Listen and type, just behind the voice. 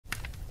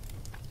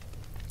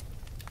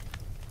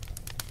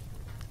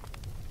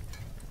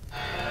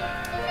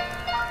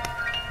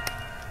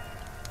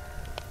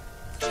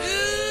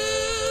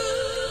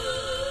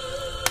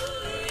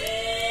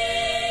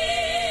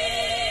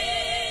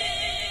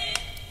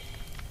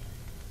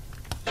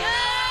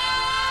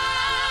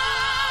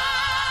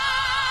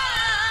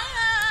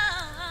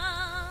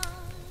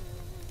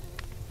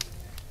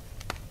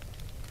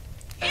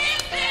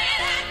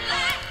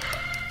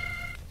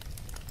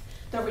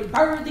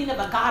Rebirthing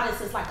of a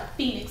goddess is like a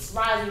phoenix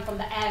rising from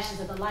the ashes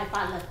of the life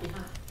I left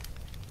behind.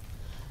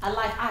 A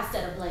life I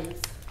set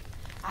ablaze.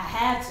 I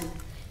had to.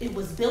 It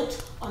was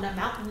built on a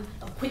mountain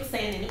of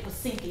quicksand and it was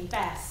sinking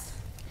fast.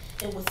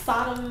 It was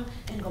Sodom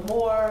and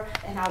Gomorrah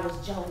and I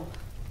was Job.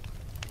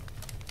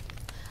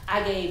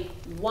 I gave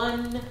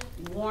one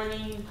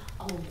warning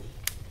only.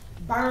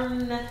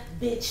 Burn,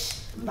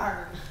 bitch,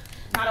 burn.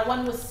 Not a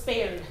one was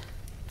spared.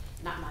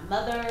 Not my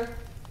mother,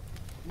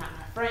 not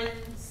my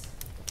friends,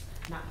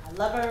 not my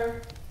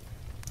lover.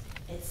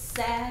 It's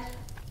sad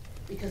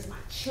because my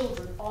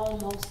children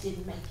almost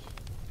didn't make it.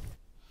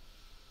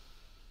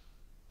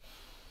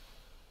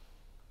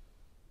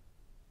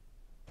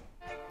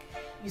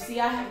 You see,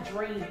 I have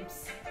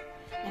dreams,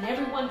 and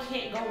everyone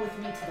can't go with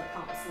me to the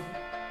promised land.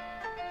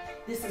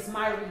 This is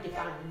my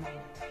redefining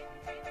moment.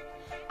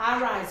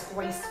 I rise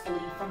gracefully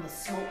from the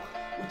smoke,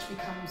 which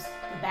becomes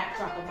the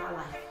backdrop of my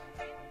life.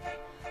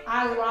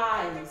 I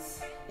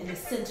rise in the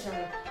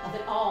center of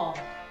it all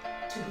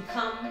to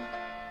become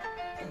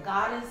the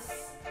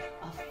goddess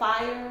of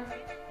fire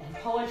and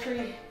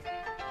poetry.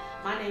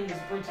 My name is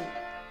Bridget,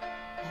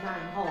 and I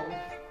am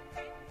whole.